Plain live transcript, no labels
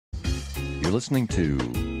You're listening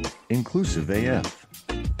to Inclusive AF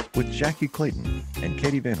with Jackie Clayton and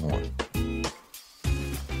Katie Van Horn.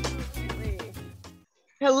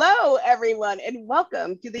 Hello, everyone, and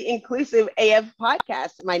welcome to the Inclusive AF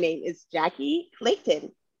podcast. My name is Jackie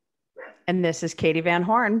Clayton. And this is Katie Van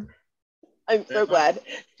Horn. I'm so glad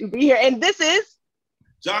to be here. And this is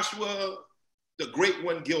Joshua, the great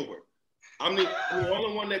one, Gilbert. I'm the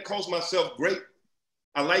only one that calls myself great.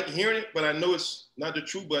 I like hearing it, but I know it's not the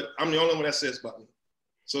truth, but I'm the only one that says about me.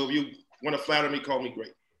 So if you want to flatter me, call me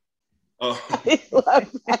great. I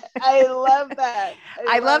love that. I love that.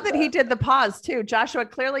 I love that he did the pause too. Joshua,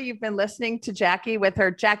 clearly you've been listening to Jackie with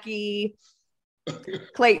her Jackie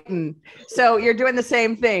Clayton. So you're doing the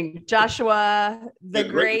same thing. Joshua, the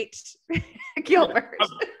great Gilbert.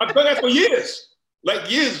 I've done that for years.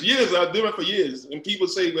 Like years. I've done it for years. And people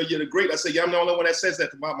say, well, you're the great. I say, yeah, I'm the only one that says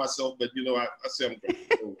that about myself. But, you know, I say I'm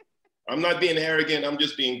great. So I'm not being arrogant. I'm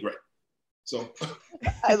just being great. So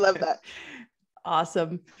I love that.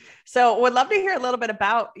 Awesome. So would love to hear a little bit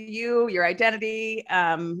about you, your identity,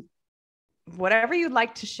 whatever you'd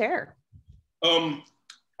like to share. I'm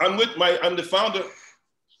the founder.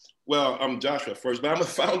 Well, I'm Joshua first, but I'm a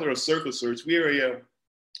founder of Circle Search. We're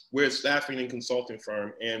a staffing and consulting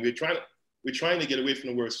firm, and we're trying to get away from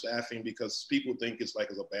the word staffing because people think it's a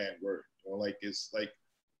bad word. You know, like it's like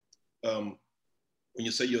when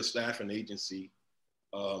you say you're a staffing agency,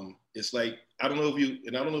 it's like I don't know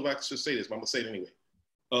if I should say this, but I'm gonna say it anyway.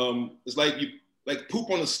 It's like you poop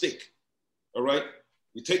on a stick. All right,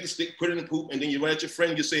 you take the stick, put it in the poop, and then you run at your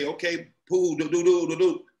friend. You say, "Okay, poo,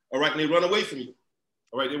 do." All right, and they run away from you.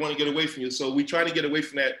 All right, they want to get away from you. So we try to get away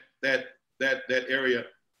from that area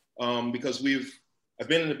because we've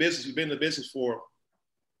been in the business for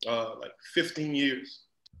like 15 years,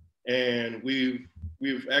 and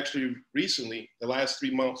we've actually recently, the last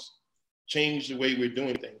 3 months, changed the way we're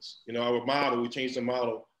doing things. You know, we changed the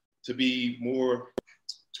model to be more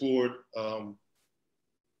toward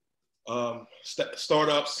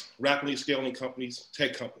startups, rapidly scaling companies,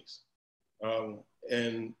 tech companies.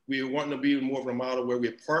 And we're wanting to be more of a model where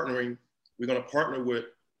we're partnering. We're going to partner with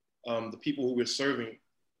the people who we're serving,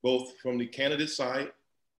 both from the candidate side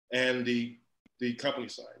and the company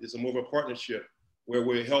side. It's more of a partnership where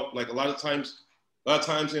we help. Like a lot of times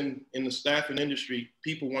in the staffing industry,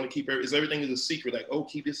 people want to keep everything is a secret. Like, oh,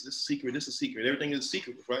 keep this secret. This is a secret. Everything is a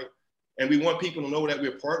secret, right? And we want people to know that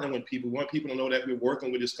we're partnering with people. We want people to know that we're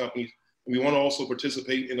working with these companies. And we want to also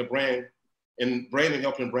participate in the brand and branding,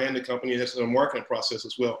 helping brand the company. That's a marketing process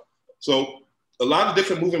as well. So a lot of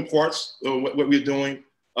different moving parts of what we're doing.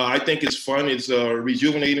 I think it's fun. It's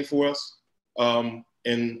rejuvenating for us.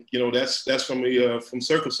 And you know, that's from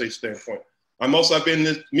Circle Search standpoint. I've been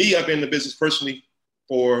in the business personally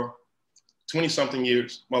for 20 something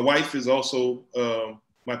years. My wife is also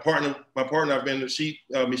my partner.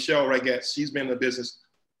 Michelle Ragat. She's been in the business.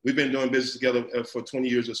 We've been doing business together for 20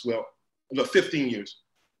 years as well, 15 years.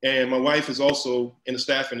 And my wife is also in the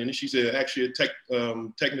staffing, and she's actually a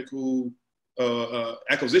technical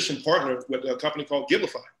acquisition partner with a company called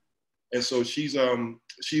Giblify. And so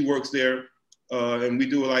she works there, and we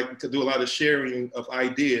do a lot of sharing of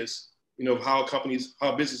ideas, you know, how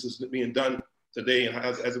business is being done today, and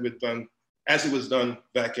as it was done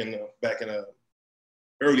back in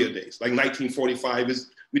earlier days, like 1945.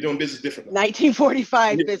 We're doing business differently.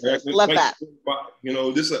 1945 business, love that. You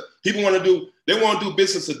know, people want to do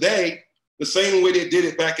business today the same way they did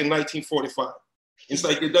it back in 1945. It's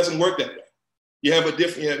like it doesn't work that way. You have a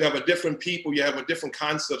different people, you have a different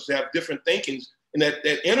concepts, you have different thinkings. And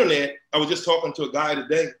that internet, I was just talking to a guy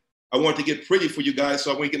today. I wanted to get pretty for you guys,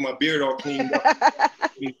 so I went to get my beard all cleaned up.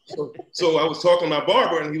 so I was talking to my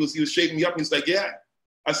barber, and he was shaping me up. And he's like, "Yeah."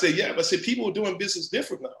 I said, "Yeah." I said, "People are doing business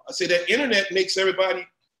different now." I said, "The internet makes everybody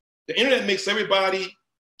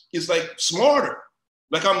is like smarter.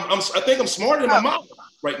 Like I think I'm smarter than my mom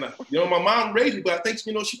right now. You know, my mom raised me, but I think,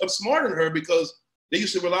 you know, I'm smarter than her because they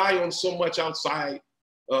used to rely on so much outside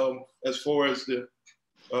as far as the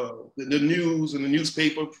news and the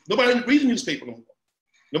newspaper. Nobody reads the newspaper no more.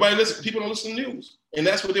 People don't listen to the news. And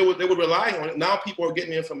that's what they would rely on. Now people are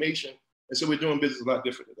getting the information. And so we're doing business a lot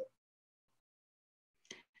different today.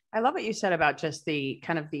 I love what you said about just being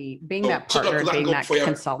that partner, being that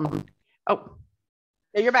consultant. Oh,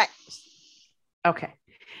 yeah, you're back. Okay.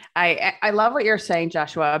 I love what you're saying,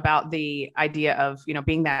 Joshua, about the idea of, you know,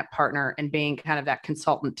 being that partner and being kind of that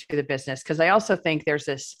consultant to the business. Cause I also think there's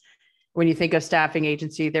this, when you think of staffing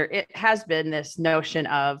agency, it has been this notion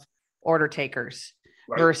of order takers,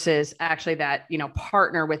 right, versus actually that, you know,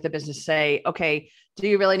 partner with the business, say, okay, do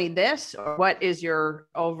you really need this? Or what is your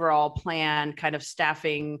overall plan, kind of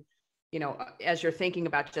staffing as you're thinking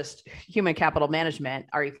about just human capital management,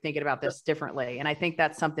 are you thinking about this differently? And I think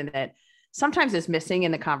that's something that sometimes is missing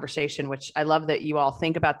in the conversation, which I love that you all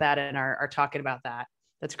think about that and are talking about that.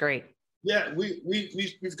 That's great. Yeah,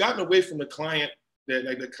 we've gotten away from the client,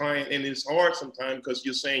 and it's hard sometimes because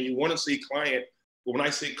you're saying you want to say client, but when I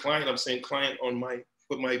say client, I'm saying client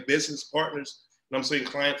with my business partners, and I'm saying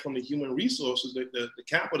client from the human resources, the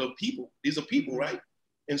capital people. These are people, right?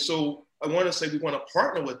 And so I want to say we want to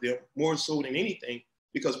partner with them more so than anything,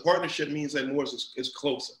 because partnership means that more is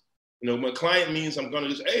closer. My client means I'm going to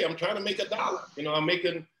just, hey, I'm trying to make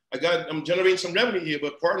 $1. I'm generating some revenue here,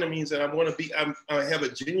 but partner means that I have a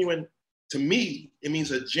genuine, to me, it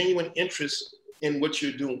means a genuine interest in what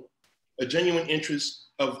you're doing, a genuine interest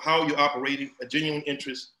of how you're operating, a genuine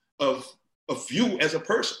interest of you as a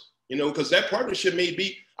person, because that partnership may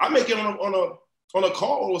be, I may get on a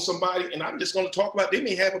call with somebody and I'm just going to talk about, they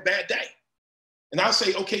may have a bad day. And I'll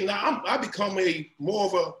say, okay, now I become more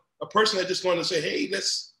of a person that's just going to say, hey,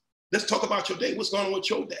 let's talk about your day. What's going on with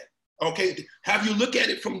your day? Okay, have you look at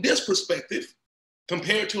it from this perspective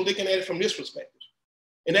compared to looking at it from this perspective?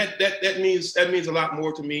 And that means a lot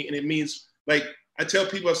more to me. And it means, like I tell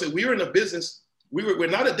people, I say, we're in a business, we're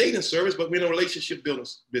not a dating service, but we're in a relationship building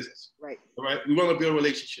business. Right. All right. We want to build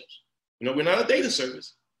relationships. We're not a dating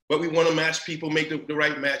service, but we want to match people, make the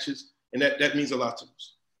right matches. And that means a lot to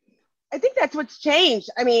us. I think that's what's changed.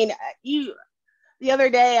 I mean, the other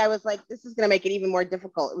day I was like, this is going to make it even more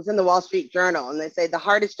difficult. It was in the Wall Street Journal, and they say the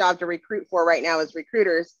hardest job to recruit for right now is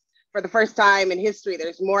recruiters. For the first time in history,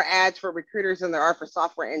 there's more ads for recruiters than there are for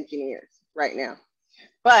software engineers right now.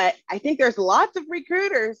 But I think there's lots of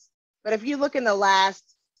recruiters. But if you look in the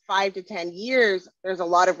last 5 to 10 years, there's a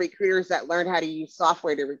lot of recruiters that learned how to use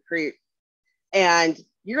software to recruit. And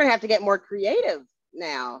you're going to have to get more creative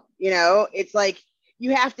now. It's like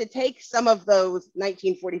you have to take some of those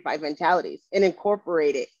 1945 mentalities and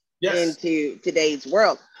incorporate it into today's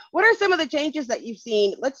world. What are some of the changes that you've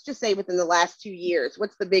seen, let's just say within the last 2 years?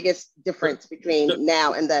 What's the biggest difference between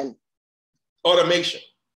now and then? Automation.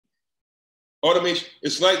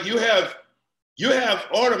 It's like you have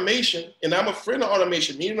automation, and I'm a friend of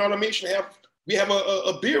automation. Me and automation we have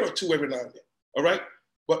a beer or two every now and then, all right?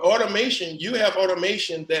 But automation, you have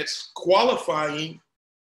automation that's qualifying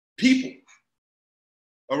people,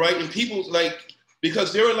 all right? And people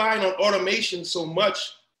because they're relying on automation so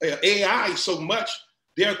much, AI so much,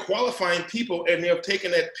 they're qualifying people and they're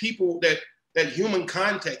taking that human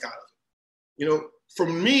contact out of it.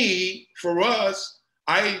 For us,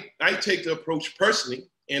 I take the approach personally,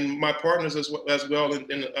 and my partners as well,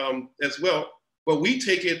 but we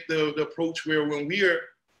take it the approach where when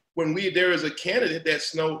there is a candidate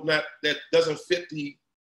that doesn't fit the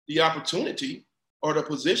opportunity or the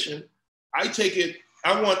position, I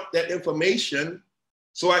want that information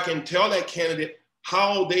so I can tell that candidate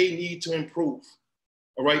how they need to improve.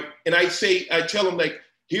 All right. And I tell them,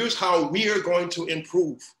 here's how we are going to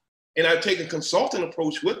improve. And I take a consulting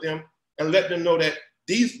approach with them and let them know that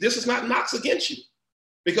this is not knocks against you,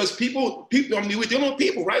 because people, we're dealing with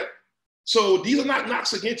people, right? So these are not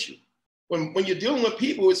knocks against you. When you're dealing with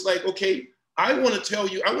people, it's like, okay, I want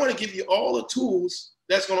to give you all the tools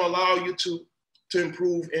that's going to allow you to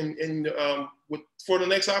improve for the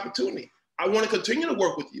next opportunity. I want to continue to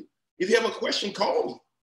work with you. If you have a question, call me.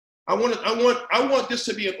 I want this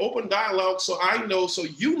to be an open dialogue, so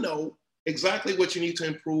you know exactly what you need to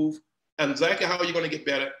improve, and exactly how you're going to get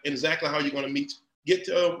better, and exactly how you're going to reach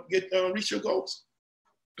your goals.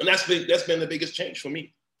 And that's been the biggest change for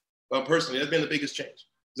me, personally. That's been the biggest change.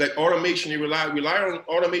 It's like automation. You rely on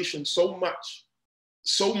automation so much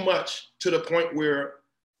to the point where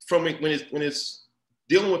when it's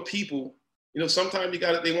dealing with people, sometimes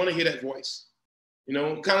they want to hear that voice. Kind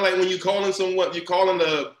of like when you're calling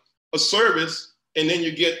a service, and then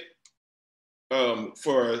you get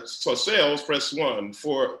for sales, press 1 and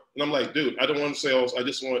I'm like, dude, I don't want sales.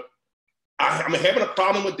 I'm having a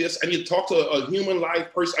problem with this. I need to talk to a human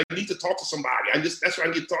live person. I need to talk to somebody. That's where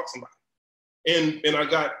I need to talk to somebody. And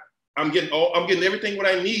I'm getting everything what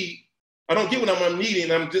I need. I don't get what I'm needing.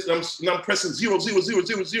 I'm pressing 0, 0, 0,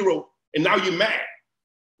 0, 0. And now you're mad,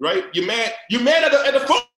 right? You're mad at the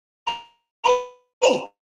phone.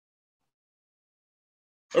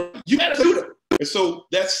 You mad at the computer. And so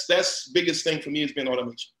that's biggest thing for me has been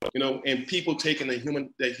automation, and people taking that human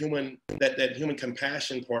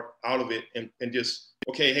compassion part out of it and just,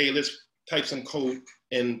 okay, hey, let's type some code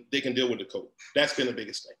and they can deal with the code. That's been the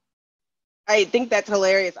biggest thing. I think that's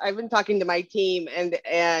hilarious. I've been talking to my team and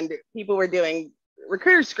people were doing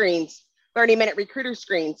recruiter screens, 30-minute recruiter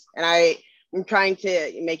screens. And I'm trying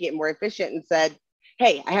to make it more efficient and said,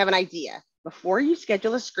 hey, I have an idea. before you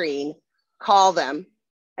schedule a screen, call them.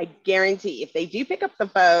 I guarantee if they do pick up the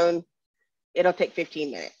phone, it'll take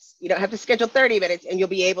 15 minutes. You don't have to schedule 30 minutes and you'll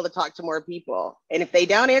be able to talk to more people. And if they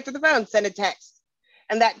don't answer the phone, send a text.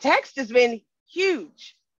 And that text has been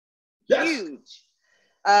huge, huge.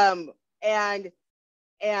 And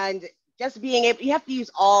just being able, you have to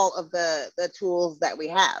use all of the tools that we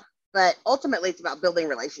have, but ultimately it's about building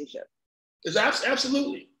relationships. It's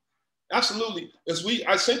absolutely. As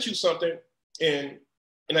I sent you something and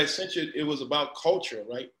I sent you, it was about culture,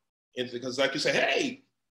 right? And because like you said, hey,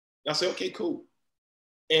 I said, okay, cool.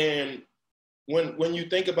 And when you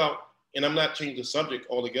think about, and I'm not changing the subject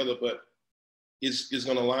altogether, but it's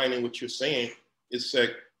going to align in what you're saying. It's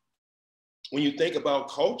like, when you think about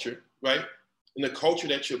culture, right? And the culture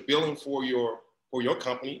that you're building for your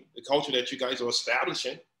company, the culture that you guys are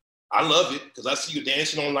establishing, I love it because I see you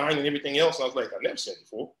dancing online and everything else. I was like, I've never seen it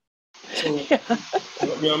before. So, you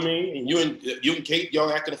know what I mean? And you and Kate,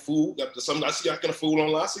 y'all acting a fool. I see you acting a fool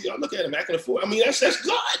online. I see y'all look at him acting a fool. I mean, that's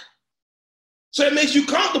good. So it makes you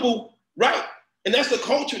comfortable, right? And that's the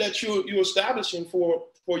culture that you're establishing for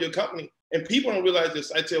your company. And people don't realize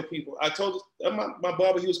this. I tell people, I told my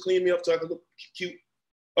barber, he was cleaning me up so I could look cute.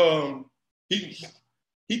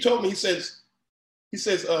 He told me, he says,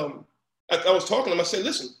 I was talking to him, I said,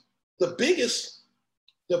 listen, the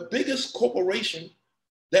biggest corporation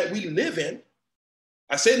that we live in,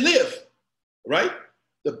 I said live, right?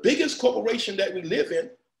 The biggest corporation that we live in,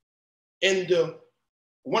 and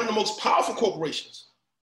one of the most powerful corporations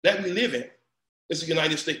that we live in is the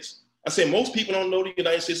United States. I said, most people don't know the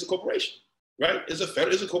United States is a corporation, right? It's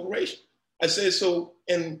a corporation. I said, so,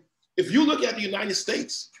 and if you look at the United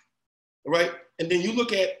States, right, and then you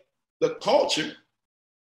look at the culture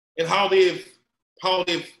and how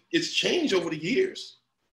it's changed over the years,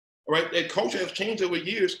 right? That culture has changed over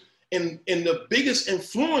years, and the biggest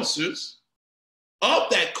influencers of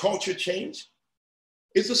that culture change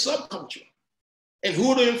is the subculture. And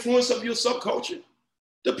who are the influence of your subculture?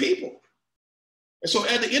 The people. And so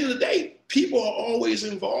at the end of the day, people are always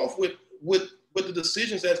involved with the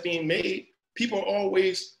decisions that's being made. People are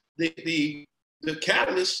always the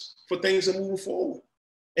catalyst for things to move forward.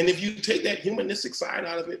 And if you take that humanistic side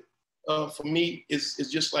out of it, for me, it's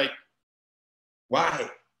just like,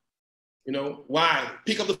 why? You know, why?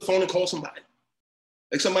 Pick up the phone and call somebody.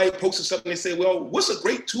 Like somebody posted something, they say, well, what's a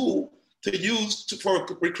great tool to use for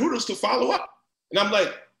recruiters to follow up? And I'm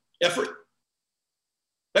like, effort.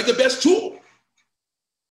 Like the best tool,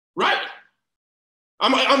 right?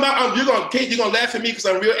 Kate, you're gonna laugh at me because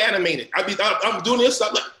I'm real animated. I'm doing this.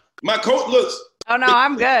 My coat looks. Oh no,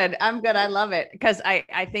 I'm good. I love it because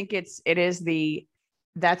I think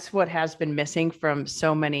that's what has been missing from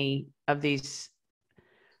so many of these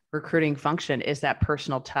recruiting function is that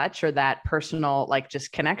personal touch or that personal, like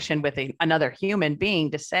just connection with another human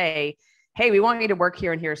being to say, hey, we want you to work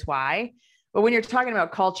here and here's why. But when you're talking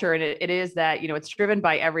about culture, and it is that, it's driven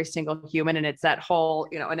by every single human. And it's that whole,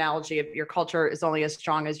 analogy of your culture is only as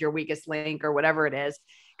strong as your weakest link or whatever it is.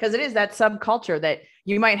 Because it is that subculture that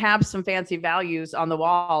you might have some fancy values on the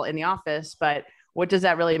wall in the office, but what does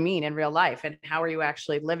that really mean in real life? And how are you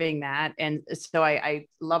actually living that? And so I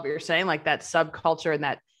love what you're saying, like that subculture and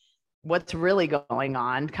that what's really going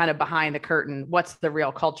on kind of behind the curtain. What's the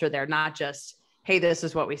real culture there? Not just, hey, this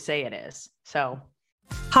is what we say it is. So.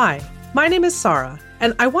 Hi, my name is Sarah,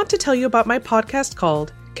 and I want to tell you about my podcast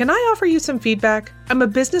called Can I Offer You Some Feedback? I'm a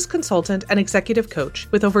business consultant and executive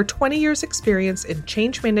coach with over 20 years experience in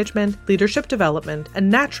change management, leadership development, and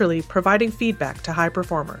naturally providing feedback to high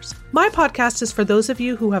performers. My podcast is for those of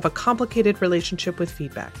you who have a complicated relationship with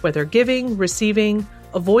feedback, whether giving, receiving,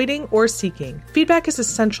 avoiding, or seeking. Feedback is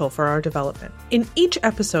essential for our development. In each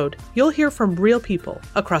episode, you'll hear from real people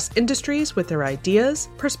across industries with their ideas,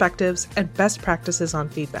 perspectives, and best practices on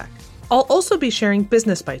feedback. I'll also be sharing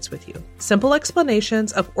business bites with you, simple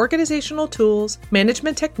explanations of organizational tools,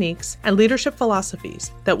 management techniques, and leadership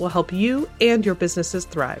philosophies that will help you and your businesses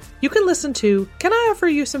thrive. You can listen to Can I Offer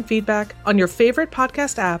You Some Feedback on your favorite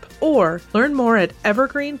podcast app or learn more at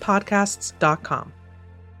evergreenpodcasts.com.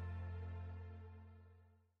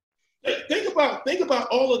 Think about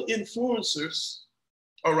all of the influencers,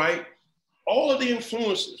 all right? All of the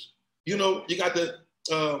influencers. You got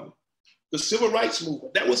the civil rights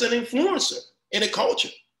movement. That was an influencer in a culture,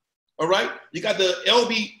 all right? You got the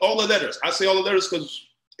all the letters. I say all the letters because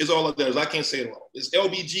it's all the letters. I can't say it all. It's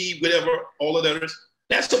LBG, whatever, all the letters.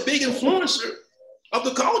 That's a big influencer of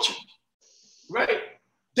the culture, right?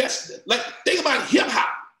 That's like, think about hip hop.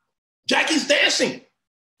 Jackie's dancing.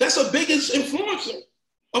 That's the biggest influencer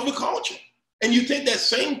of the culture. And you take that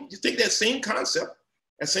same concept,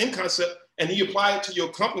 and then you apply it to your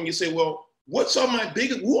company. You say, well,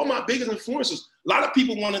 who are my biggest influencers? A lot of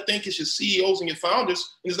people want to think it's your CEOs and your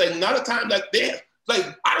founders. And it's like, not a time like that. Like,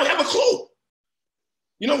 I don't have a clue.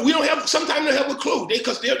 You know, sometimes they don't have a clue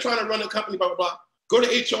because they're trying to run a company, blah, blah, blah. Go to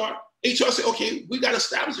HR. HR say, okay, we got to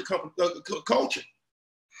establish a company, culture.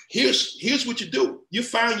 Here's what you do. You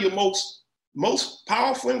find your most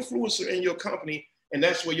powerful influencer in your company, and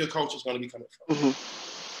that's where your culture is going to be coming from. Mm-hmm.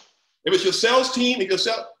 If it's your sales team,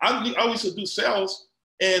 I used to do sales,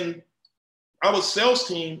 and our sales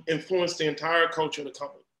team influenced the entire culture of the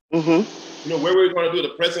company. Mm-hmm. You know, where we're going to do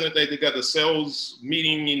the president, they got the sales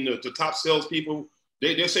meeting, and the top salespeople,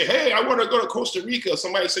 they say, hey, I want to go to Costa Rica.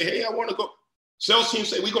 Somebody say, hey, I want to go. Sales team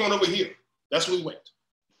say, we're going over here. That's where we went.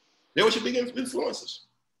 They were your big influencers.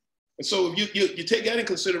 And so if you take that in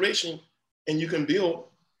consideration, and you can build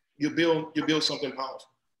something powerful.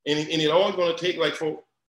 And it's always going to take, like, for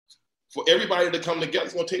everybody to come together,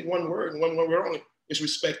 it's going to take one word, and one word only. It's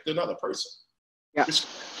respect another person. Yeah.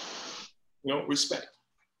 Respect.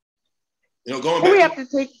 Going back. We have to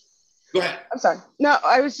take. Go ahead. I'm sorry. No,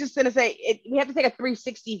 I was just going to say we have to take a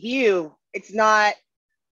 360 view. It's not,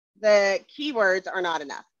 the keywords are not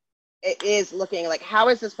enough. It is looking like, how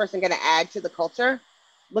is this person going to add to the culture?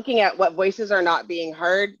 Looking at what voices are not being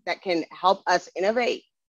heard that can help us innovate.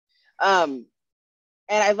 And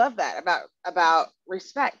I love that about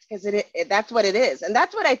respect, because that's what it is. And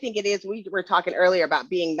that's what I think it is. We were talking earlier about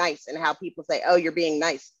being nice and how people say, oh, you're being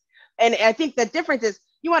nice. And I think the difference is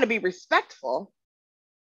you want to be respectful,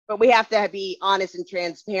 but we have to be honest and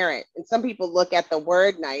transparent. And some people look at the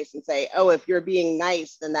word nice and say, oh, if you're being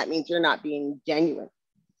nice, then that means you're not being genuine.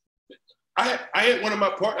 I had one of my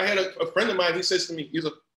partners, I had a friend of mine, he says to me,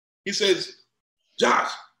 he says, Josh,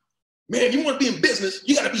 man, you want to be in business,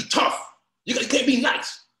 you got to be tough. You can't be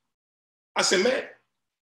nice. I said, man,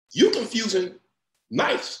 you're confusing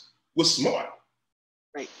nice with smart.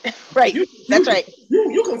 Right, right, that's right.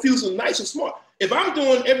 You're confusing nice and smart. If I'm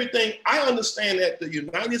doing everything, I understand that the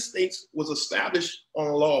United States was established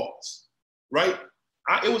on laws, right?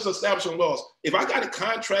 It was established on laws. If I got a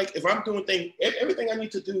contract, if I'm doing everything I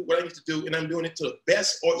need to do, what I need to do, and I'm doing it to the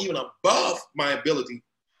best or even above my ability,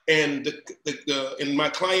 and and my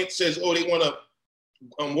client says, oh, they want to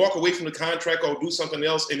walk away from the contract or do something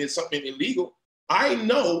else, and it's something illegal, I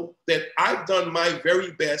know that I've done my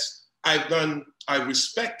very best. I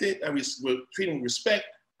respected, I was treating with respect.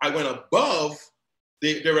 I went above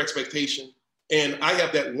their expectation. And I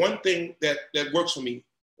have that one thing that works for me,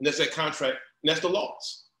 and that's that contract, and that's the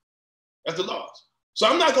laws. That's the laws. So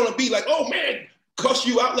I'm not gonna be like, oh man, cuss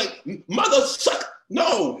you out like mother suck.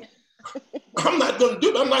 No, I'm not gonna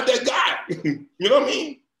do that. I'm not that guy. You know what I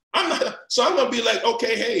mean? I'm not. So I'm gonna be like,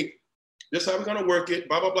 okay, hey, this is how I'm gonna work it,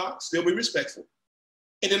 blah, blah, blah, still be respectful.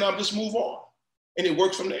 And then I'll just move on. And it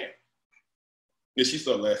works from there. Yeah, she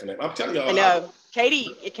started laughing at me. I'm telling y'all. I know.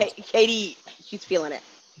 Katie, she's feeling it.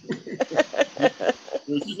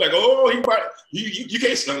 She's like, oh, you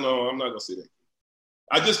can't say, no, I'm not gonna say that.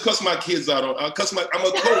 I just cuss my kids out. I'm a coach.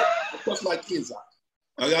 I cuss my kids out.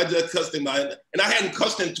 I just cussed them out. And I hadn't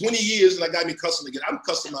cussed in 20 years, and I got me cussing again. I'm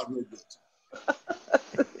cussing out real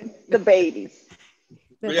good. The babies.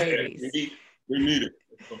 We need it.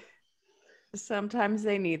 Sometimes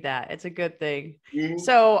they need that. It's a good thing. Mm-hmm.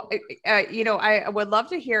 So, I would love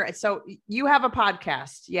to hear it. So you have a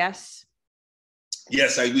podcast, yes?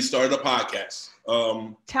 Yes, we started a podcast.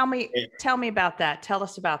 Tell me about that. Tell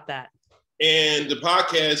us about that. And the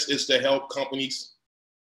podcast is to help companies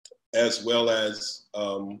as well as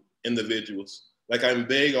individuals. Like, I'm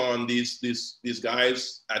big on these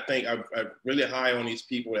guys. I think I'm really high on these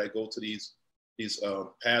people that go to these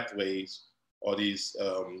pathways or these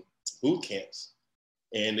boot camps.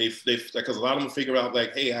 And they because a lot of them figure out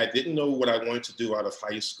like, hey, I didn't know what I wanted to do out of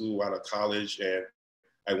high school, out of college, and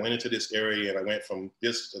I went into this area and I went from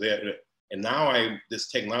this to that, and now this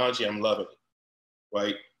technology, I'm loving it,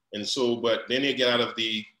 right? And so, but then they get out of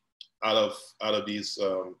these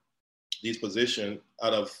positions,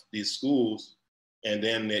 out of these schools, and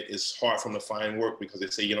then it's hard for them to find work because they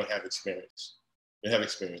say you don't have experience. You don't have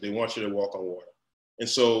experience. They want you to walk on water. And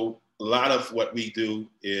so a lot of what we do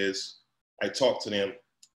is I talk to them,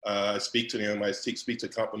 I speak to them, I speak to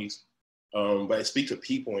companies, but I speak to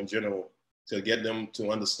people in general to get them to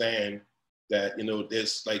understand that,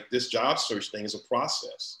 this job search thing is a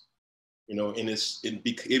process, and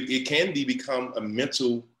it can become a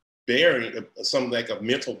mental barrier, something like a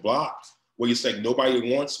mental block where you say,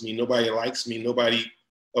 nobody wants me, nobody likes me, nobody,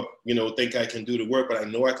 think I can do the work, but I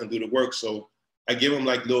know I can do the work. So I give them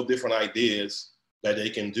like little different ideas that they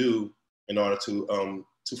can do in order to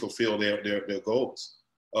fulfill their goals,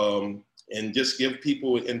 and just give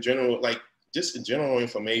people in general, like just general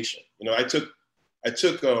information. You know, I told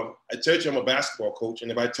you I'm a basketball coach,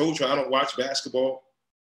 and if I told you I don't watch basketball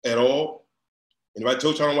at all, and if I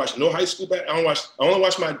told you I don't watch no high school I only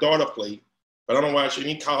watch my daughter play, but I don't watch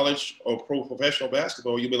any college or professional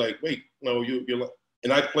basketball, you'd be like, wait, no, you're.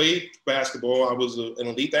 And I played basketball. I was an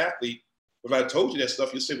elite athlete. If I told you that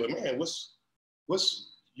stuff, you'd say, well, man,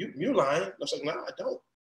 you're lying. I was like, no, I don't.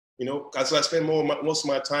 You know, because I spend most of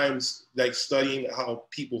my time like studying how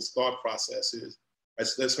people's thought process is. I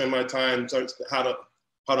spend my time how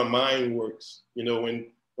the mind works. You know, when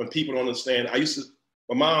people don't understand. My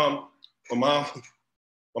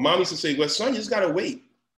mom used to say, well, son, you just gotta wait.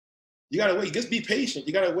 You gotta wait. Just be patient.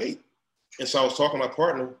 You gotta wait. And so I was talking to my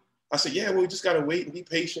partner. I said, yeah, well, we just gotta wait and be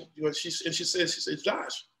patient. You know, she said,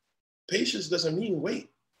 Josh, patience doesn't mean wait.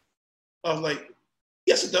 I was like,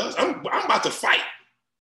 yes, it does. I'm about to fight.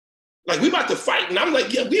 Like, we about to fight. And I'm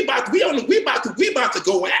like, yeah, we about to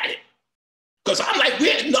go at it. Because I'm like,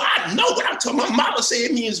 I know what I'm talking about. My mama said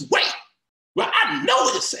it means wait. Well, I know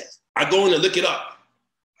what it says. I go in and look it up.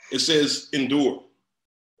 It says endure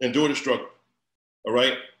the struggle. All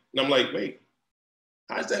right. And I'm like, wait,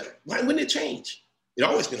 how's that? Why wouldn't it change? It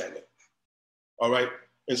always been that way. All right.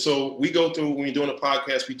 And so we go through, when we're doing a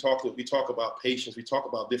podcast, we talk about patience. We talk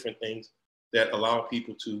about different things that allow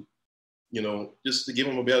people to, you know, just to give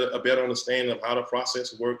them a better understanding of how the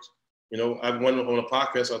process works. You know, I went on a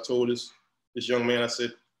podcast, I told this young man, I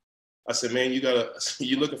said, man,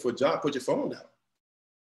 you're looking for a job, put your phone down.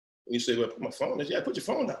 And he said, well, put my phone down. Yeah, put your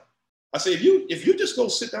phone down. I said, if you just go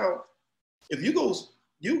sit down, if you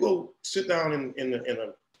go sit down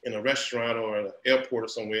in a restaurant or an airport or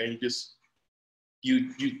somewhere, and you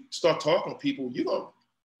start talking to people,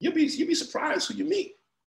 you'll be surprised who you meet.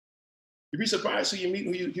 You'll be surprised who you meet,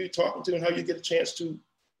 who you're talking to, and how you get a chance to, you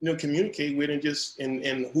know, communicate with,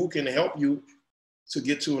 and who can help you to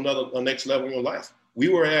get to a next level in your life.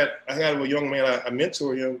 I had a young man, I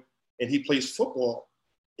mentor him, and he plays football,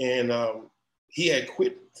 and he had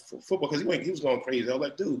quit football because he was going crazy. I was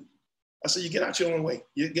like, dude, I said, you get out your own way.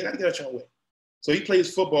 You got to get out your own way. So he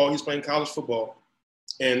plays football. He's playing college football.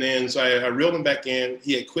 And then so I reeled him back in.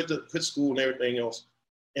 He had quit school and everything else.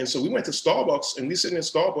 And so we went to Starbucks, and we sitting in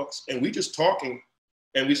Starbucks, and we just talking,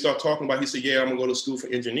 and we start talking about, he said, yeah, I'm going to go to school for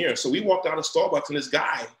engineering. So we walked out of Starbucks, and this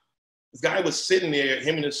guy was sitting there,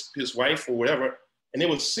 him and his wife or whatever, and they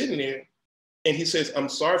were sitting there, and he says, I'm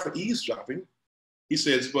sorry for eavesdropping. He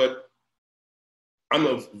says, but I'm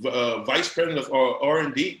a vice president of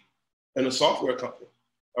R&D in a software company,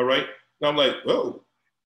 all right? And I'm like, whoa.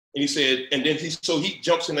 And he said, and then he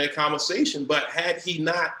jumps in that conversation, but had he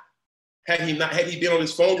been on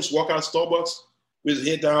his phone, just walk out of Starbucks with his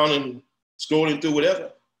head down and scrolling through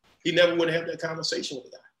whatever, he never would have had that conversation with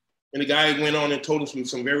the guy. And the guy went on and told him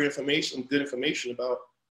some good information about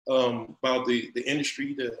the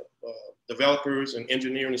industry, the developers and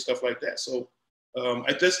engineering and stuff like that. So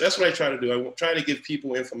that's what I try to do. I try to give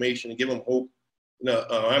people information and give them hope. No,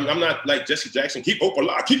 I'm not like Jesse Jackson, keep hope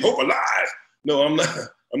alive, keep hope alive. No, I'm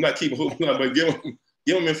not keeping hope alive, but give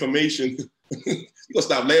them information. You're gonna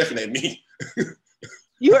stop laughing at me.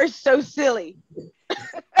 You are so silly.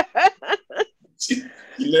 She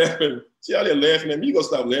laughing. She out there laughing at me. You gonna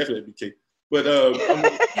stop laughing at me, Kate. But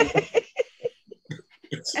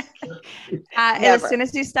as soon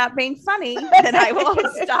as you stop being funny, then I will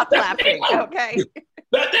stop laughing. Okay.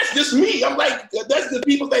 That's just me. I'm like, that's the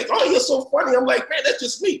people think, oh, you're so funny. I'm like, man, that's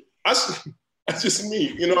just me. That's just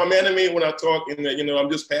me. You know, I'm animated when I talk, and you know,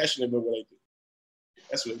 I'm just passionate about what I do.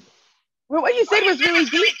 That's what. Well, what you said was really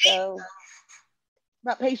deep, though,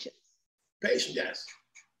 about patience. Patience, yes.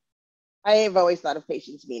 I have always thought of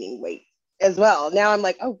patience meaning wait as well. Now I'm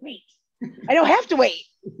like, oh, wait. I don't have to wait.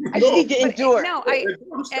 I just need to endure. No,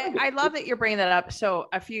 I love that you're bringing that up. So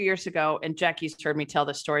a few years ago, and Jackie's heard me tell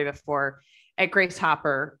this story before, at Grace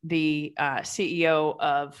Hopper, the CEO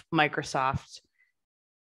of Microsoft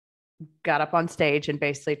got up on stage and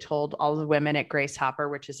basically told all the women at Grace Hopper,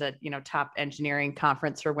 which is a top engineering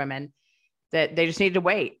conference for women, that they just needed to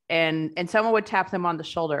wait. And someone would tap them on the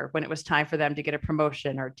shoulder when it was time for them to get a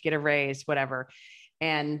promotion or to get a raise, whatever.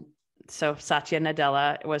 And so Satya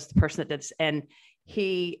Nadella was the person that did this, and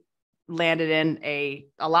he landed in a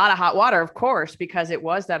lot of hot water, of course, because it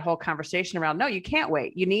was that whole conversation around, no, you can't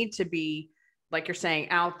wait. You need to be, like you're saying,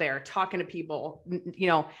 out there talking to people,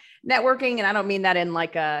 networking. And I don't mean that in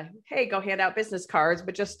like a, hey, go hand out business cards,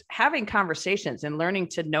 but just having conversations and learning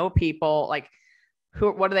to know people, like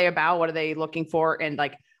what are they about? What are they looking for? And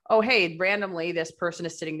like, oh, hey, randomly, this person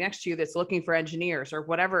is sitting next to you that's looking for engineers or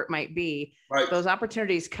whatever it might be. Right. Those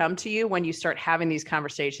opportunities come to you when you start having these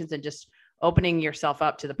conversations and just opening yourself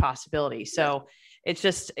up to the possibility. So it's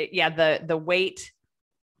just, the wait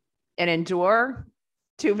and endure,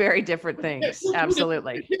 two very different things.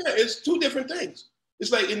 Absolutely. It's two different things.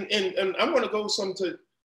 It's like, and I'm going to go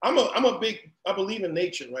I believe in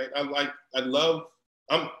nature, right?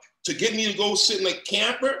 To get me to go sit in a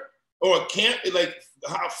camper or a camp, like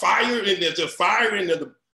fire, and there's a fire in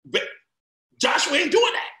the Joshua ain't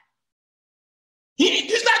doing that.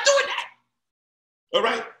 He's not doing that. All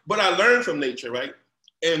right. But I learned from nature, right?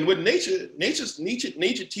 And with nature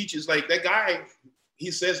teaches, like that guy, he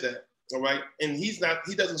says that, all right? And he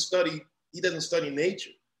doesn't study nature,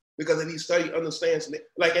 because if he understands,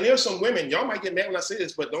 like, and there's some women, y'all might get mad when I say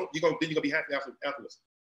this, but you're gonna be happy afterwards.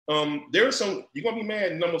 There are some, you're gonna be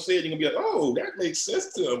mad, and I'm gonna say it, you're gonna be like, oh, that makes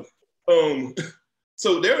sense to them.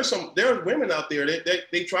 So there are women out there that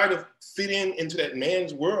they try to fit into that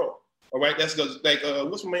man's world. All right, that's like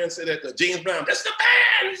what's my man said that James Brown, that's the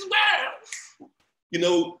man's world. You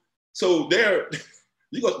know, so you're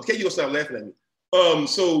gonna start laughing at me.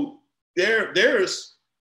 So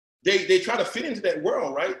they try to fit into that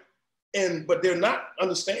world, right? But they're not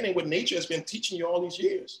understanding what nature has been teaching you all these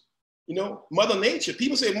years. You know, Mother Nature.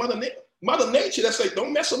 People say Mother Nature. That's like,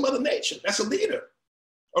 don't mess with Mother Nature. That's a leader.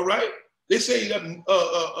 All right. They say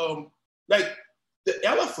like the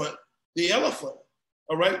elephant.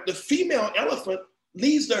 All right. The female elephant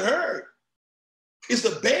leads the herd. It's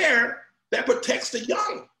the bear that protects the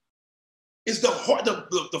young. It's the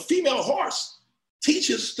female horse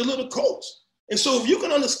teaches the little colts. And so if you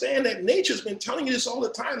can understand that nature's been telling you this all the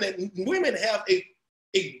time, that women have a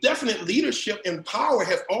definite leadership and power,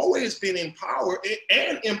 have always been in power,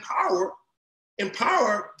 and empower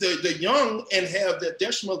the young, and have the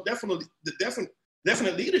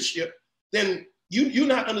definite leadership, then you're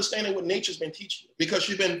not understanding what nature's been teaching you, because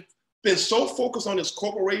you've been so focused on this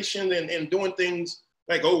corporation and doing things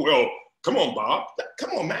like, oh, well, come on, Bob.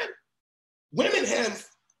 Come on, man. Women have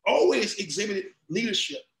always exhibited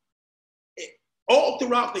leadership all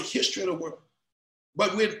throughout the history of the world.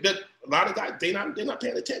 But a lot of guys, they're not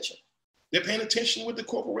paying attention. They're paying attention with the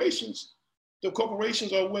corporations. The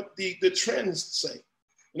corporations are what the trends say.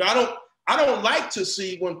 You know, I don't like to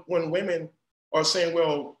see when women are saying,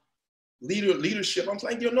 well, leadership. I'm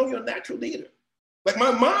like, you're a natural leader. Like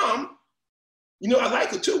my mom, you know, I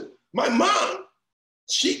like her too. My mom,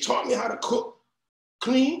 she taught me how to cook,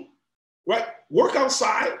 clean, right? Work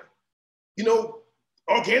outside, you know,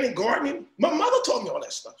 organic gardening. My mother taught me all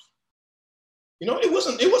that stuff. You know, it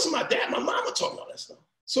wasn't my dad. My mama taught me all that stuff.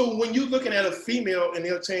 So when you're looking at a female and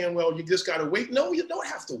they're saying, well, you just got to wait. No, you don't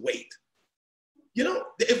have to wait. You know,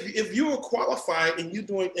 if you are qualified and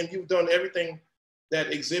you've done everything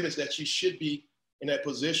that exhibits that you should be in that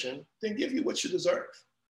position, then give you what you deserve.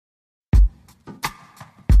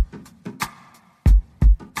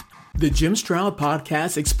 The Jim Stroud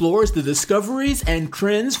Podcast explores the discoveries and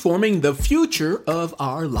trends forming the future of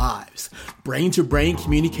our lives. Brain-to-brain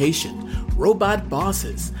communication, robot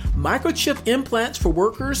bosses, microchip implants for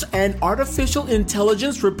workers, and artificial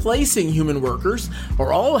intelligence replacing human workers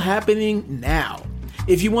are all happening now.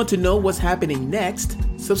 If you want to know what's happening next,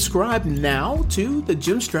 subscribe now to the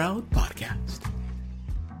Jim Stroud Podcast.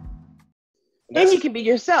 And you can be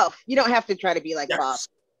yourself. You don't have to try to be like Bob.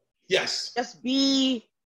 Yes. Just be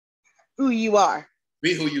who you are.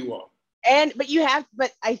 Be who you are.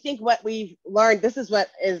 But I think what we've learned, this is what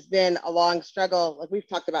has been a long struggle. Like we've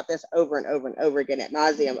talked about this over and over and over again at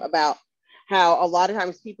nauseum, about how a lot of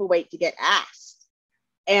times people wait to get asked.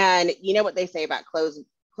 And you know what they say about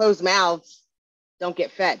closed mouths don't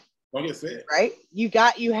get fed. Don't get fed. Right? You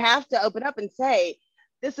have to open up and say,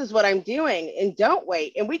 this is what I'm doing, and don't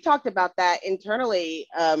wait. And we talked about that internally.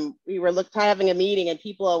 We were having a meeting, and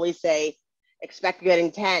people always say, expect good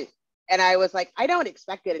intent. And I was like, I don't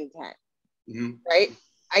expect good intent. Mm-hmm. Right.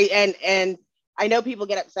 And I know people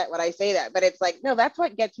get upset when I say that, but it's like, no, that's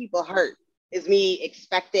what gets people hurt, is me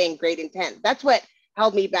expecting great intent. That's what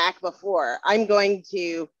held me back before. I'm going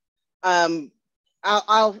to, I'll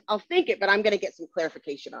think it, but I'm going to get some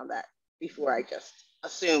clarification on that before I just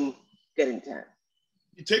assume good intent.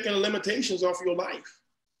 You're taking the limitations off your life.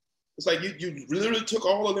 It's like you literally took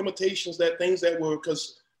all the limitations,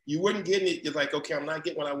 because you weren't getting it. You're like, okay, I'm not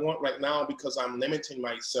getting what I want right now because I'm limiting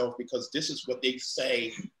myself, because this is what they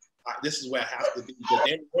say. This is where I have to be. But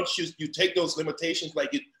then once you take those limitations,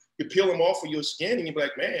 like you peel them off of your skin, and you're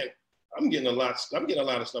like, man, I'm getting a lot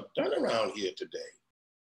of stuff done around here today.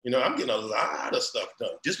 You know, I'm getting a lot of stuff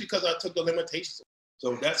done just because I took the limitations.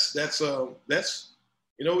 So that's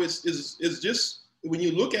you know, it's just, when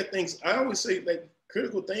you look at things, I always say, like,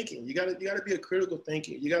 critical thinking. You gotta be a critical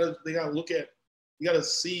thinker. You gotta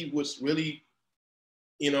see what's really,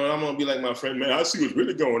 you know, I'm gonna be like my friend, man, I see what's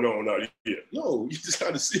really going on out here. No, you just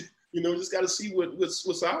gotta see, You know, just got to see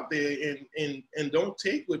what's out there, and don't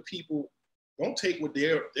take what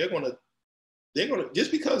they're gonna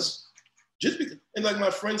just because. And like my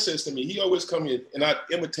friend says to me, he always come in, and I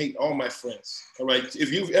imitate all my friends. All right,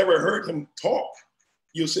 if you've ever heard him talk,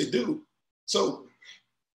 you'll say, dude. So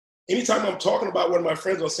anytime I'm talking about one of my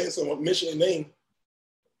friends or saying something, mentioning a name,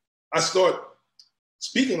 I start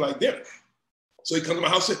speaking like them. So he comes to my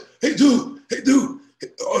house and says, hey dude,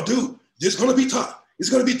 oh dude, it's gonna be tough. It's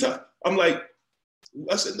gonna be tough. I'm like,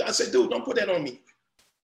 I said, dude, don't put that on me.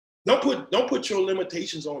 Don't put your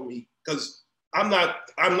limitations on me, because I'm not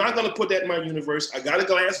gonna put that in my universe. I got a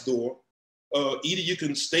glass door. Either you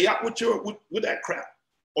can stay out with that crap,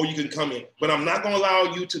 or you can come in. But I'm not gonna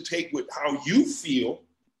allow you to take how you feel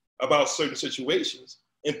about certain situations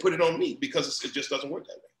and put it on me, because it just doesn't work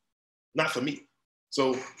that way. Not for me.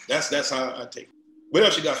 So that's how I take it. What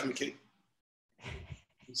else you got for me, Kate?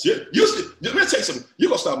 Let me tell you something. You're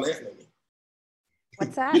gonna stop laughing at me.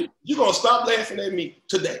 What's that? You're gonna stop laughing at me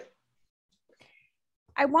today.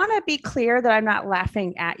 I want to be clear that I'm not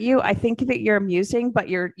laughing at you. I think that you're amusing, but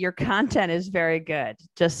your content is very good.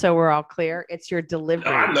 Just so we're all clear, it's your delivery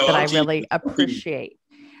that I really appreciate.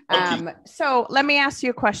 So let me ask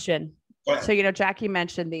you a question. So, Jackie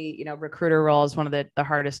mentioned the, recruiter role is one of the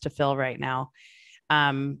hardest to fill right now.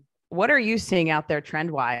 What are you seeing out there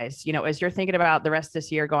trend wise? As you're thinking about the rest of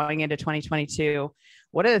this year going into 2022,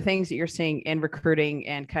 what are the things that you're seeing in recruiting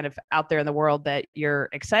and kind of out there in the world that you're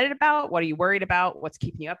excited about? What are you worried about? What's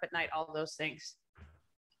keeping you up at night? All those things.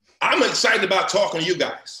 I'm excited about talking to you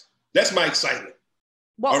guys. That's my excitement.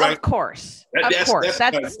 Well, right? Of course.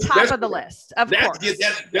 That's top of the list. Of course.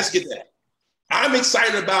 Let's get that. I'm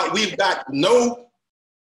excited about, we've got no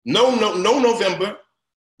November,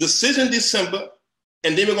 decision December,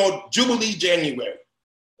 and then we're going to Jubilee January.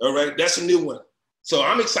 All right. That's a new one. So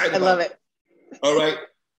I'm excited about it. I love it. All right.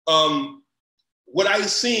 What I've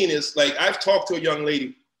seen is, like, I've talked to a young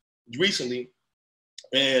lady recently,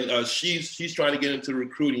 and she's trying to get into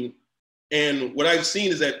recruiting. And what I've seen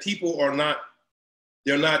is that people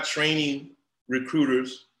they're not training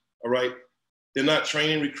recruiters. All right. They're not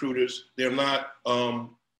training recruiters. They're not,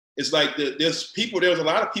 it's like there's a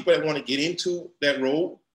lot of people that want to get into that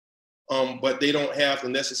role, but they don't have the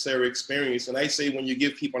necessary experience. And I say, when you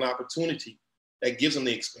give people an opportunity, that gives them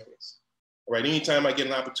the experience. Right. Anytime I get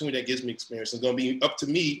an opportunity that gives me experience, it's going to be up to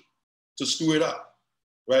me to stew it up.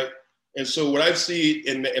 Right. And so what I see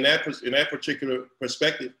in that particular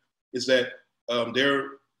perspective is that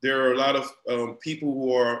there are a lot of people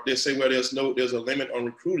who they say, well, there's a limit on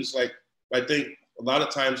recruiters. Like, I think a lot of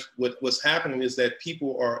times what's happening is that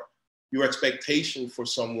your expectation for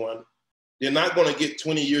someone, they're not going to get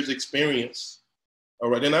 20 years experience. All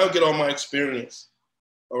right. And I'll get all my experience.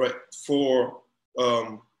 All right. For,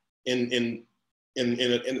 in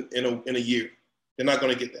a year. They're not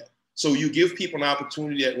going to get that. So you give people an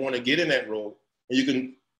opportunity that want to get in that role, and you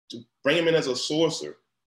can bring them in as a sourcer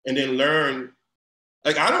and then learn.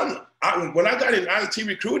 Like, when I got in IT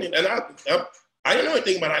recruiting, and I didn't know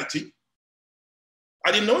anything about IT.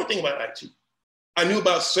 I didn't know anything about IT. I knew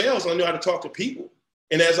about sales, and I knew how to talk to people.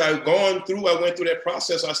 And as I went through that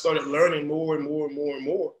process, I started learning more and more and more and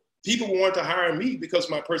more. People wanted to hire me because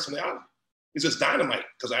of my personality. It's just dynamite,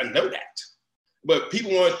 because I know that. But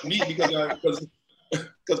people want me because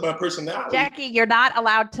my personality. Jackie, you're not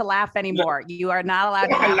allowed to laugh anymore. You are not allowed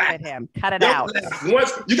to laugh at him. Cut it out.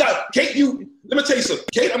 Once you got Kate, let me tell you something.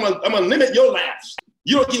 Kate, I'm gonna limit your laughs.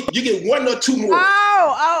 You get one or two more.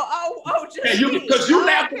 Jackie. Because you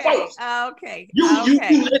laugh the most. Okay. You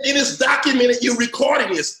in this documented, you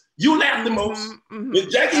recording this. You laugh the most. Mm-hmm.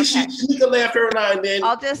 And Jackie, she can laugh every now and then.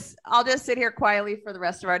 I'll just sit here quietly for the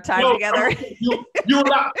rest of our time together. You're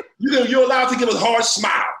allowed to give a hard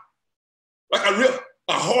smile, like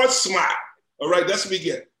a hard smile. All right, that's what we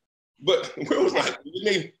get. But where was I?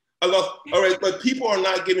 All right, but people are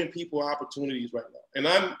not giving people opportunities right now,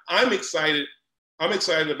 and I'm excited. I'm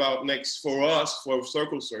excited about next for us, for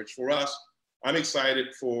Circle Search. For us, I'm excited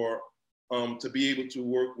to be able to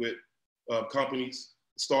work with companies,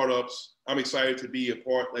 startups. I'm excited to be a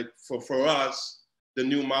part, like for us, the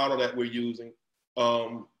new model that we're using.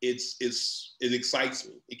 It excites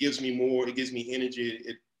me. It gives me more. It gives me energy.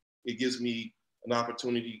 It gives me an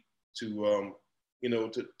opportunity to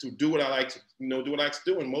do what I like to do what I like to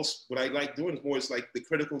do. And what I like doing is more, it's like the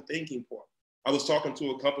critical thinking part. I was talking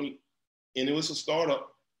to a company, and it was a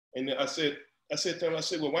startup, and I said to them,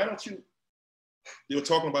 well, why don't you? They were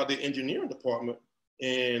talking about the engineering department,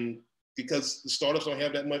 and because the startups don't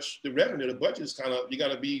have that much the revenue, the budget is kind of, you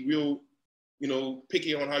got to be real,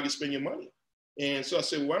 picky on how you spend your money. And so I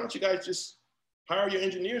said, well, why don't you guys just hire your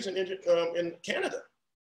engineers in Canada?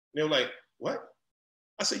 they were like, what?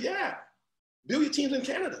 I said, yeah, build your teams in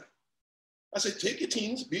Canada. I said, take your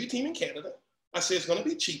teams, build your team in Canada. I said, it's going to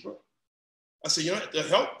be cheaper. I said, you know, the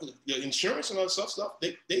help, the insurance and all that stuff,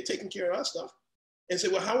 they taking care of that stuff. And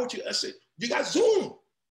said, well, how would you? I said, you got Zoom.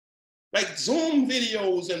 Like Zoom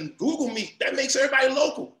videos and Google Meet, that makes everybody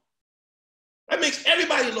local. That makes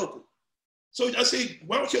everybody local. So I said,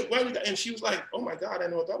 why don't you, and she was like, oh my God, I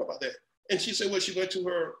never thought about that. And she said, well, she went to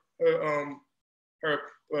her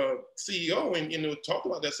CEO and, you know, talked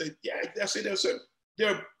about that. I said, yeah, I said,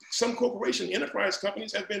 there are some corporation, enterprise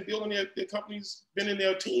companies have been building their companies, been in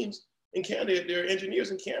their teams in Canada, their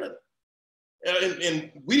engineers in Canada.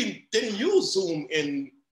 And we didn't use Zoom,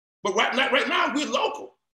 but right now, we're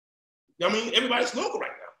local. I mean, everybody's local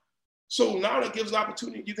right now. So now that gives the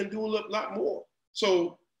opportunity, you can do a lot more.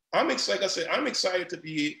 So I'm excited, like I said, I'm excited to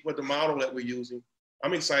be with the model that we're using.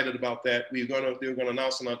 I'm excited about that. They're gonna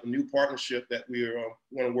announce a new partnership that we're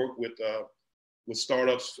going to work with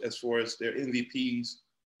startups as far as their MVPs,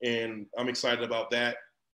 and I'm excited about that.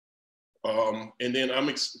 And then and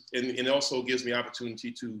it also gives me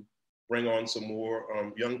opportunity to bring on some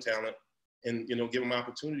more young talent, and you know, give them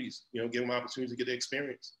opportunities. You know, give them opportunities to get the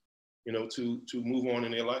experience. You know, to move on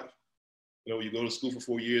in their life. You know, you go to school for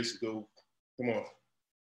 4 years, you go, come on.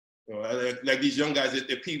 You know, like these young guys,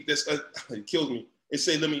 it kills me. They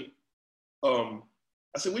say, I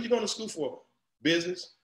said, what you going to school for?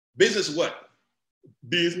 Business? Business what?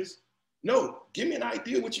 Business? No, give me an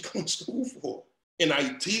idea what you're going to school for. In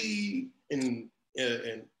IT, in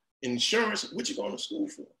insurance, what you going to school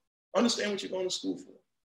for? Understand what you're going to school for.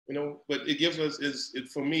 You know, but it gives us,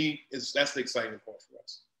 for me, that's the exciting part for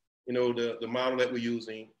us. You know, the model that we're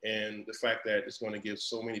using and the fact that it's going to give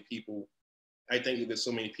so many people, I think there's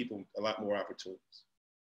so many people a lot more opportunities.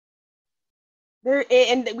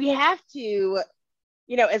 And we have to,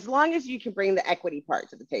 you know, as long as you can bring the equity part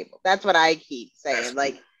to the table, that's what I keep saying.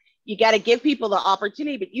 Like, you got to give people the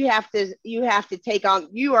opportunity, but you have to take on,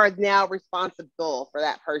 you are now responsible for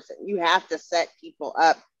that person. You have to set people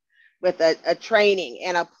up with a training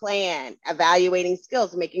and a plan, evaluating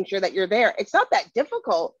skills, making sure that you're there. It's not that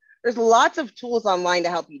difficult. There's lots of tools online to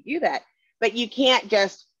help you do that, but you can't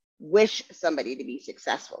just wish somebody to be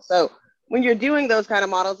successful. So when you're doing those kind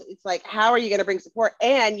of models, it's like, how are you going to bring support?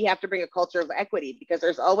 And you have to bring a culture of equity, because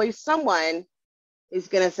there's always someone who's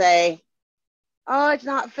going to say, oh, it's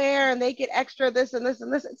not fair, and they get extra this and this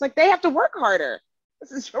and this. It's like, they have to work harder.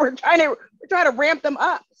 We're trying to ramp them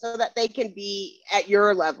up so that they can be at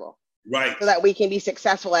your level. Right. So that we can be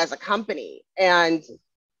successful as a company. And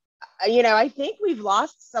you know, I think we've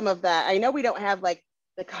lost some of that. I know we don't have like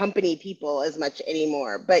the company people as much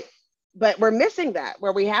anymore, but we're missing that,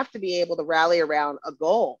 where we have to be able to rally around a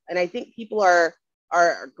goal. And I think people are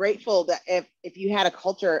grateful that if you had a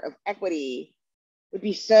culture of equity, would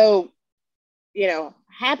be so, you know,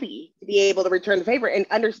 happy to be able to return the favor and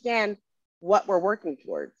understand what we're working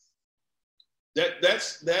towards.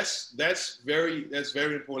 That's very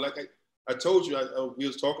important. Like I told you, we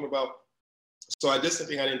was talking about. So this is the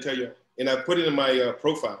thing I didn't tell you, and I put it in my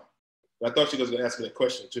profile. I thought you was going to ask me that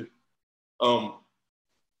question too.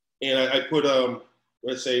 And I put,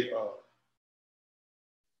 let's say,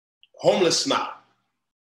 homeless snob.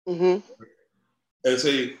 Mm-hmm. And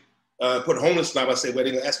say, put homeless snob. I said, well,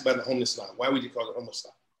 they're going to ask me about the homeless snob. Why would you call it homeless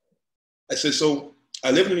snob? I said, so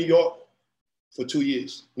I lived in New York for 2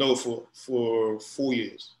 years. No, for 4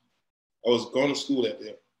 years. I was going to school out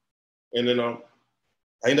there. And then I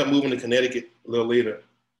ended up moving to Connecticut a little later.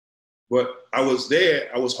 But I was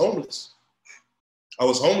there, I was homeless. I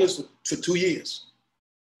was homeless for 2 years.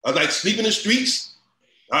 I was like sleeping in the streets.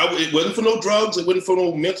 It wasn't for no drugs, it wasn't for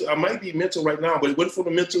no mental, I might be mental right now, but it wasn't for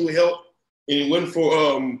the mental health, and it wasn't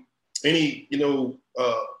for any, you know,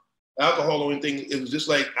 alcohol or anything. It was just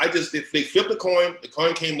like, they flipped the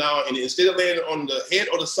coin came down, and instead of landing on the head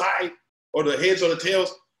or the side, or the heads or the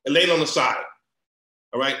tails, it landed on the side.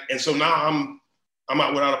 All right, and so now I'm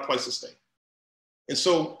out without a place to stay. And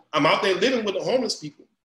so I'm out there living with the homeless people,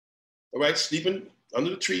 all right, sleeping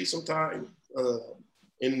under the trees sometimes,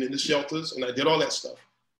 in the shelters, and I did all that stuff.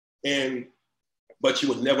 But you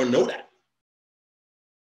would never know that.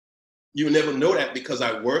 You would never know that because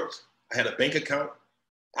I worked, I had a bank account,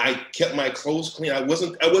 I kept my clothes clean. I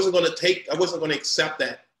wasn't going to accept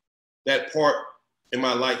that part in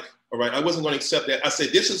my life, all right? I wasn't going to accept that. I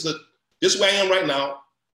said, this is where I am right now.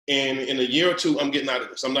 And in a year or two, I'm getting out of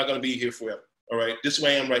this. I'm not going to be here forever. All right. This is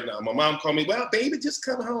where I am right now. My mom called me, well, baby, just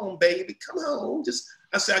come home, baby. Come home.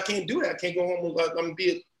 I said, I can't do that. I can't go home.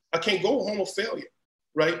 I can't go home a failure.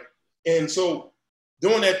 Right. And so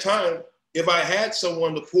during that time, if I had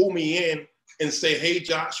someone to pull me in and say, hey,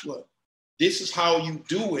 Joshua, this is how you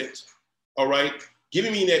do it, all right?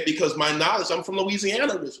 Giving me that because my knowledge, I'm from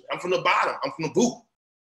Louisiana originally. I'm from the bottom. I'm from the boot,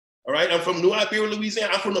 all right? I'm from New Iberia,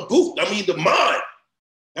 Louisiana. I'm from the boot. I mean, the mud.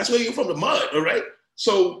 That's where you're from, the mud, all right?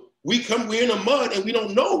 So we're in the mud and we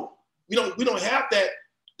don't know. We don't have that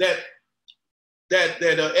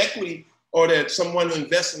equity or that someone who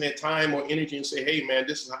invests in their time or energy and say, hey man,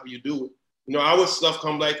 this is how you do it. You know, our stuff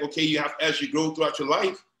come like, okay, you have, as you grow throughout your life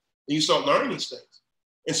and you start learning these things.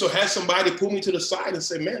 And so had somebody pull me to the side and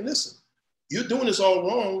say, man, listen, you're doing this all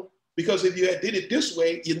wrong because if you had did it this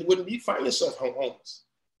way, you wouldn't find yourself homeless.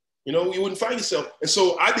 You know, you wouldn't find yourself. And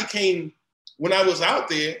so I became, when I was out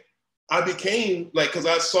there, I became like, because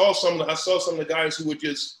I saw some of the guys who were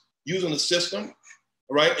just using the system,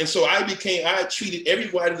 right? And so I treated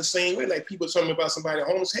everybody the same way. Like people telling me about somebody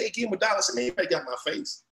homeless, hey, give him $1. I said, man, anybody got my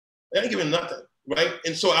face? I ain't giving nothing, right?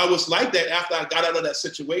 And so I was like that after I got out of that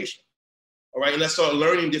situation, all right? And I started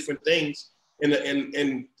learning different things. And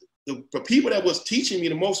the people that was teaching me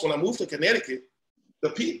the most when I moved to Connecticut, the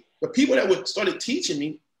people that started teaching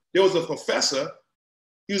me, there was a professor.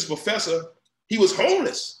 He was a professor. He was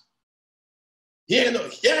homeless. He had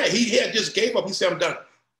just gave up. He said, I'm done.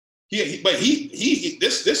 But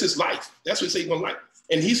this is life. That's what he said he's gonna like.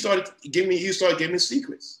 And he started giving me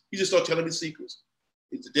secrets. He just started telling me secrets.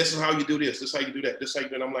 This is how you do this. This is how you do that. This is how you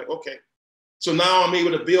do it. I'm like, okay. So now I'm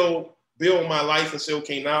able to build my life and say,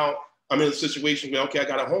 okay, now I'm in a situation where, okay, I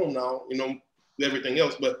got a home now, you know, everything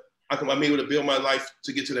else, but I'm able to build my life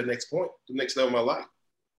to get to the next point, the next level of my life,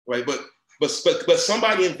 right? But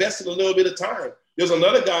somebody invested a little bit of time. There's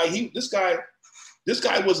another guy. This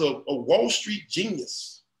guy was a Wall Street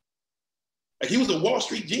genius. Like he was a Wall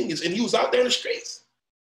Street genius, and he was out there in the streets.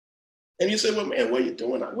 And you say, well, man, what are you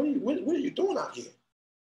doing? What are you doing out here?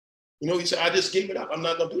 You know, he said, I just gave it up. I'm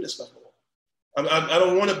not gonna do this stuff no more. I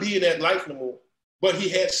don't want to be in that life no more. But he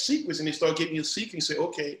had secrets, and he started giving you a secret. He said,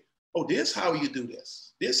 okay, oh, this is how you do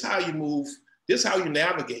this. This is how you move. This is how you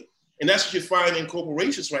navigate. And that's what you find in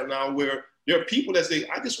corporations right now, where there are people that say,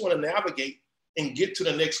 I just want to navigate and get to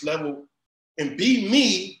the next level and be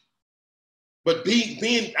me, but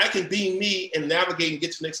I can be me and navigate and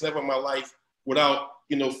get to the next level of my life without,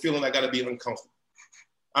 you know, feeling I got to be uncomfortable.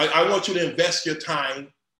 I want you to invest your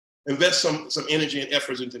time, invest some energy and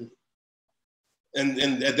efforts into me.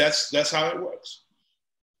 And that's how it works.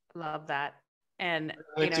 Love that. And,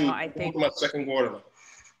 I think my second water now.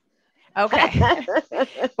 Okay.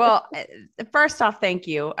 Well, first off, thank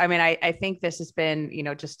you. I mean, I think this has been, you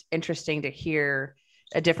know, just interesting to hear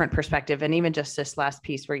a different perspective. And even just this last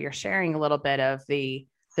piece where you're sharing a little bit of the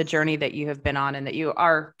journey that you have been on and that you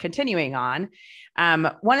are continuing on.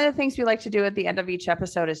 One of the things we like to do at the end of each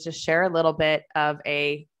episode is just share a little bit of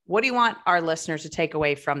what do you want our listeners to take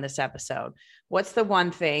away from this episode? What's the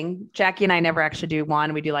one thing? Jackie and I never actually do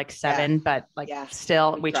one. We do like 7, but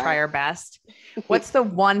still we try our best. What's the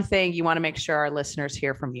one thing you want to make sure our listeners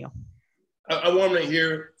hear from you? I want to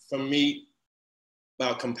hear from me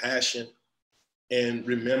about compassion, and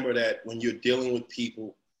remember that when you're dealing with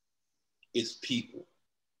people, it's people.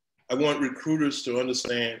 I want recruiters to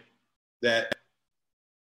understand that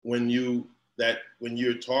when you're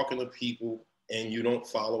talking to people and you don't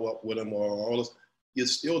follow up with them or all this, you're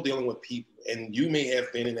still dealing with people, and you may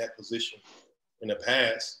have been in that position in the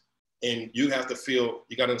past, and you got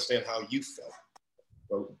to understand how you felt.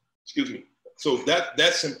 So, excuse me. So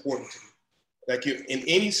that's important to me. Like in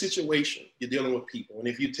any situation, you're dealing with people, and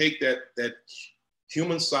if you take that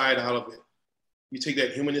human side out of it, you take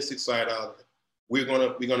that humanistic side out of it, we're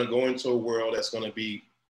gonna go into a world that's gonna be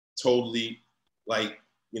totally like,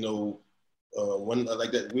 you know,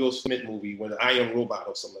 like that Will Smith movie, when I Am Robot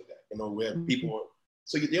or something like that, you know, where people are.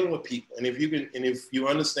 So you're dealing with people, and if you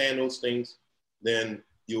understand those things, then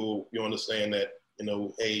you'll understand that, you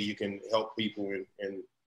know, hey, you can help people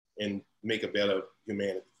and make a better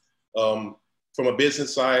humanity. From a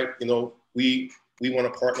business side, you know, we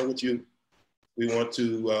want to partner with you. We want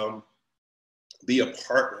to be a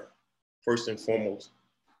partner first and foremost.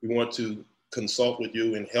 We want to consult with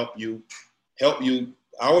you and help you.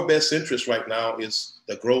 Our best interest right now is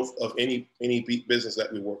the growth of any business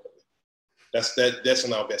that we work with. That's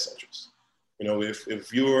in our best interest. You know,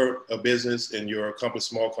 if you're a business and you're a company,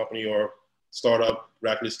 small company or startup,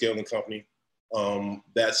 rapidly scaling company,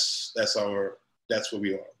 that's where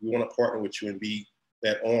we are. We want to partner with you and be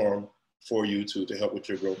that arm for you to help with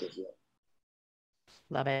your growth as well.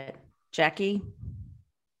 Love it. Jackie?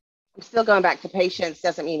 I'm still going back to patience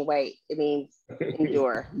doesn't mean wait. It means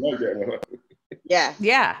endure. Yeah.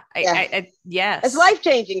 Yeah. Yes. It's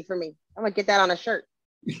life-changing for me. I'm going to get that on a shirt.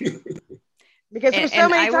 Because there's so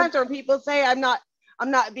many times where people say I'm not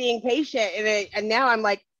being patient, and now I'm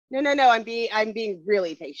like, No. I'm being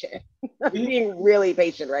really patient. I'm being really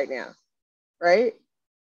patient right now. Right.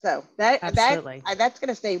 So that's going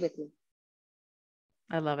to stay with me.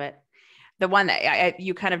 I love it. The one that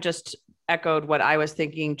you kind of just echoed what I was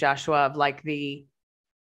thinking, Joshua, of like the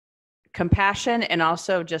compassion and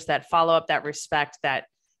also just that follow-up, that respect, that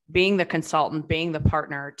being the consultant, being the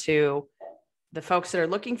partner to the folks that are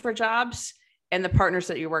looking for jobs and the partners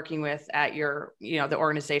that you're working with at your, the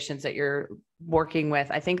organizations that you're working with.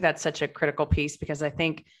 I think that's such a critical piece because I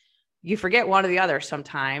think you forget one or the other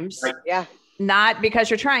sometimes. Yeah. Not because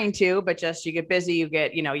you're trying to, but just you get busy, you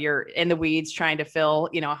get, you're in the weeds trying to fill,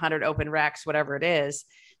 100 open recs, whatever it is.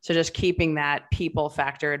 So just keeping that people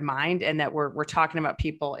factor in mind and that we're talking about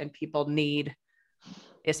people and people need,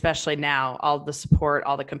 especially now, all the support,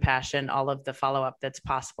 all the compassion, all of the follow-up that's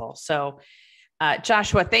possible. So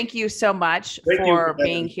Joshua, thank you so much for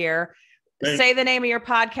being here. Say the name of your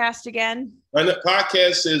podcast again. My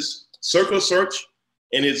podcast is Circle Search,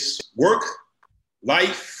 and it's work,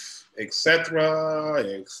 life, etc.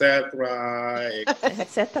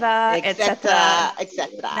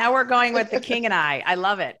 Now we're going with the King and I. I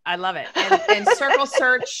love it. And Circle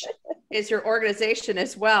Search is your organization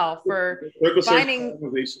as well for finding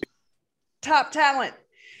top talent.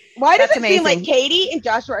 Why does it seem like Katie and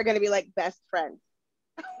Joshua are going to be like best friends?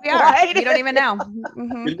 We are. Right? You don't even know.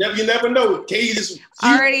 Mm-hmm. You never know. Katie is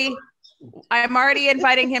I'm already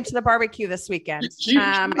inviting him to the barbecue this weekend. It's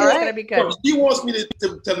going to be good. She wants me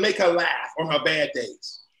to make her laugh on her bad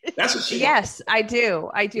days. That's what she Yes, I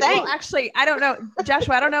do. Well, actually, I don't know,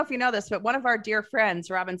 Joshua, I don't know if you know this, but one of our dear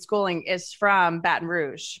friends, Robin Schooling, is from Baton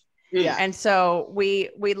Rouge. Yeah. And so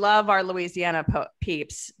we love our Louisiana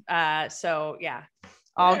peeps. So yeah,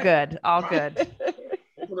 all good.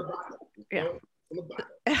 Yeah.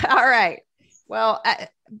 All right. Well,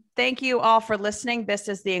 thank you all for listening. This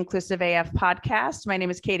is the Inclusive AF podcast. My name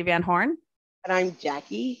is Katie Van Horn. And I'm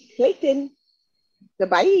Jackie Clayton.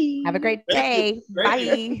 Goodbye. Have a great day.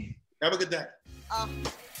 Bye. Have a good day.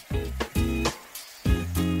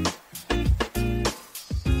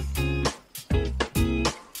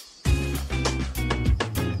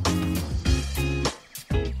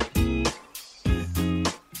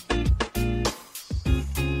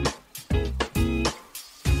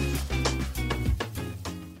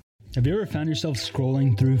 Have you ever found yourself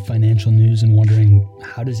scrolling through financial news and wondering,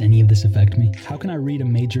 how does any of this affect me? How can I read a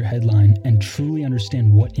major headline and truly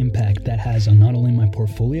understand what impact that has on not only my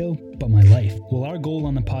portfolio, but my life? Well, our goal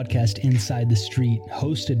on the podcast Inside the Street,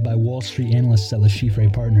 hosted by Wall Street analyst Sella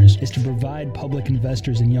Schifre Partners, is to provide public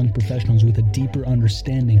investors and young professionals with a deeper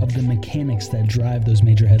understanding of the mechanics that drive those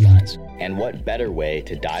major headlines. And what better way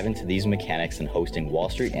to dive into these mechanics than hosting Wall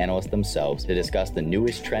Street analysts themselves to discuss the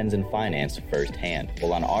newest trends in finance firsthand?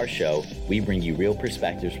 Well, on our show, we bring you real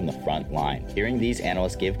perspectives from the front line. Hearing these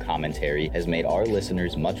analysts give commentary has made our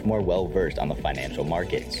listeners much more well-versed on the financial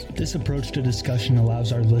markets. This approach to discussion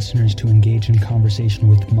allows our listeners to engage in conversation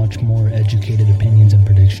with much more educated opinions and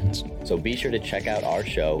predictions. So be sure to check out our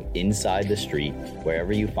show, Inside the Street,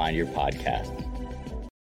 wherever you find your podcasts.